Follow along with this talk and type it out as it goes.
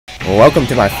Welcome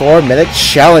to my 4-minute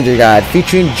challenger guide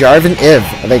featuring Jarvan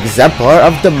IV, the exemplar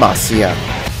of Demacia.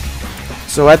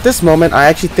 So at this moment, I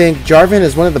actually think Jarvan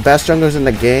is one of the best junglers in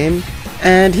the game,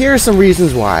 and here are some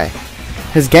reasons why.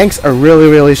 His ganks are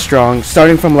really strong,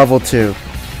 starting from level 2.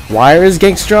 Why are his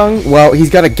ganks strong? Well,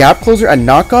 he's got a gap closer, a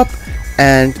knock-up,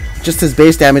 and just his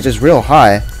base damage is real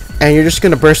high, and you're just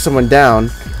gonna burst someone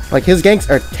down. Like, his ganks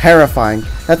are terrifying.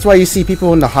 That's why you see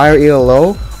people in the higher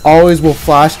ELO always will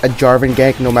flash a Jarvan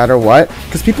gank no matter what,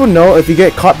 because people know if you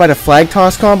get caught by the flag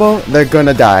toss combo, they're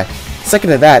gonna die.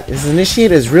 Second to that, his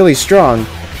initiate is really strong,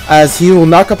 as he will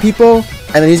knock up people,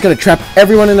 and then he's gonna trap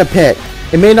everyone in a pit.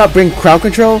 It may not bring crowd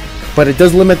control, but it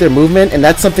does limit their movement, and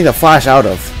that's something to flash out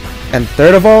of. And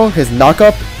third of all, his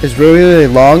knockup is really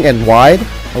long and wide,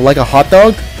 like a hot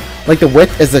dog. Like, the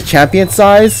width is the champion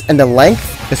size, and the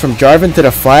length is from Jarvan to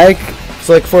the flag.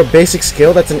 So like, for a basic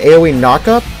skill, that's an AoE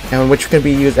knockup, and which can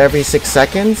be used every 6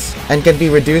 seconds, and can be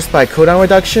reduced by cooldown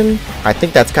reduction. I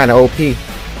think that's kinda OP.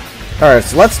 Alright,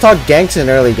 so let's talk ganks in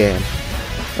early game.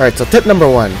 Alright, so tip number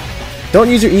 1. Don't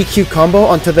use your EQ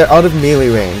combo until they're out of melee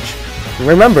range.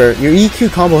 Remember, your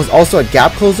EQ combo is also a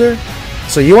gap closer,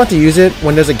 so you want to use it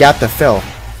when there's a gap to fill.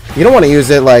 You don't want to use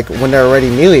it like when they're already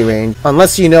melee range,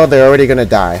 unless you know they're already gonna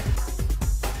die.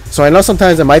 So I know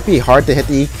sometimes it might be hard to hit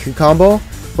the EQ combo,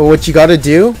 but what you gotta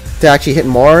do to actually hit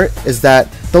more is that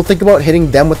don't think about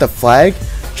hitting them with the flag.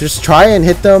 Just try and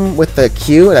hit them with the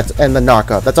Q and the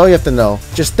knockup. That's all you have to know.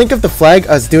 Just think of the flag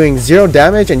as doing 0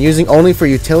 damage and using only for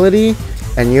utility,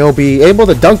 and you'll be able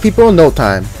to dunk people in no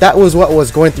time. That was what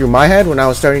was going through my head when I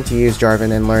was starting to use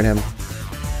Jarvan and learn him.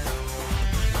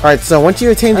 Alright, so once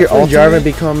you attain your ultimate, Jarvan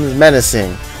becomes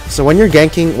menacing. So when you're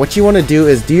ganking, what you want to do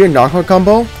is do your knockout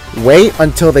combo, wait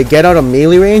until they get out of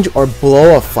melee range or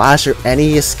blow a flash or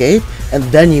any escape, and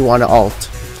then you want to ult.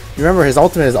 Remember, his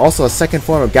ultimate is also a second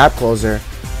form of gap closer,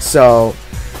 so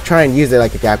try and use it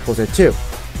like a gap closer too.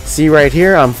 See right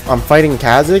here, I'm fighting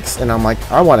Kha'Zix, and I'm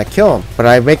like, I want to kill him, but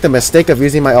I make the mistake of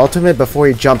using my ultimate before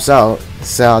he jumps out,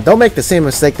 so don't make the same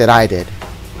mistake that I did.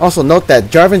 Also note that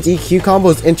Jarvan's EQ combo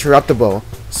is interruptible,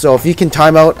 so if you can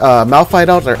time out Malphite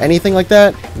out or anything like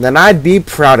that, then I'd be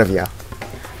proud of you.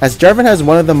 As Jarvan has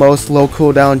one of the most low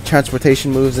cooldown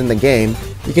transportation moves in the game,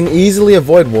 you can easily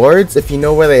avoid wards if you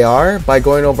know where they are by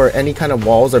going over any kind of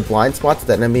walls or blind spots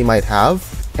that an enemy might have.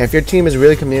 And if your team is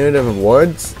really communicative of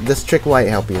wards, this trick might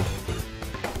help you.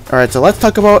 Alright, so let's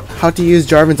talk about how to use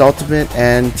Jarvan's ultimate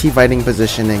and T-fighting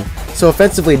positioning. So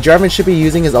offensively, Jarvan should be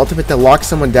using his ultimate to lock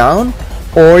someone down,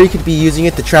 or you could be using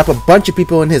it to trap a bunch of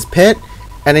people in his pit,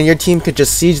 and then your team could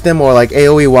just siege them or like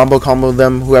AoE wombo combo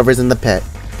them, whoever's in the pit.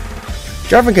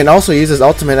 Jarvan can also use his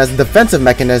ultimate as a defensive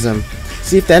mechanism.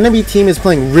 See, if the enemy team is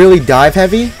playing really dive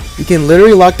heavy, you can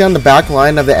literally lock down the back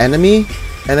line of the enemy,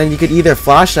 and then you could either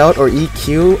flash out or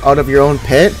EQ out of your own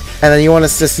pit, and then you want to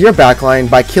assist your backline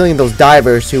by killing those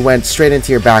divers who went straight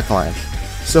into your backline.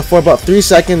 So for about 3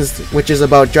 seconds, which is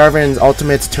about Jarvan's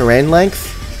ultimate's terrain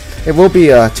length, it will be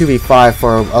a 2v5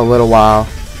 for a little while.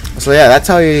 So yeah, that's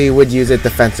how you would use it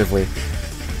defensively.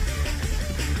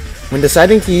 When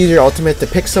deciding to use your ultimate to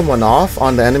pick someone off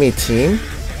on the enemy team,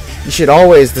 you should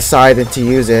always decide to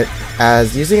use it,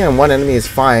 as using it on one enemy is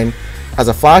fine, as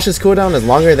a flash's cooldown is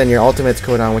longer than your ultimate's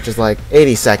cooldown, which is like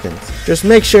 80 seconds. Just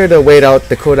make sure to wait out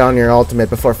the cooldown on your ultimate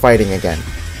before fighting again.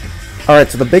 Alright,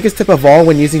 so the biggest tip of all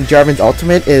when using Jarvan's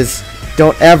ultimate is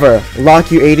don't ever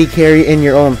lock your AD carry in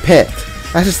your own pit.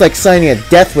 That's just like signing a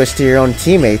death wish to your own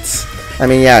teammates. I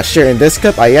mean, yeah, sure, in this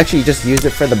clip I actually just used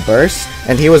it for the burst,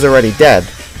 and he was already dead.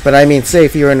 But I mean, say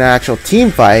if you were in an actual team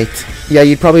fight, yeah,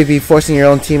 you'd probably be forcing your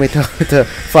own teammate to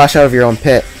flash out of your own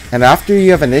pit. And after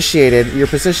you have initiated, your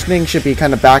positioning should be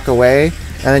kind of back away,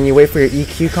 and then you wait for your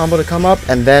EQ combo to come up,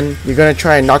 and then you're going to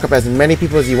try and knock up as many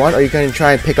people as you want, or you're going to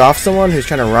try and pick off someone who's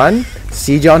trying to run,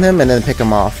 siege on him, and then pick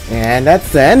him off. And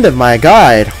that's the end of my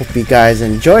guide. Hope you guys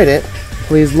enjoyed it.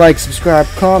 Please like, subscribe,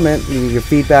 comment, leave your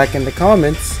feedback in the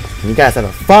comments. And you guys have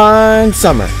a fine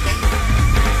summer.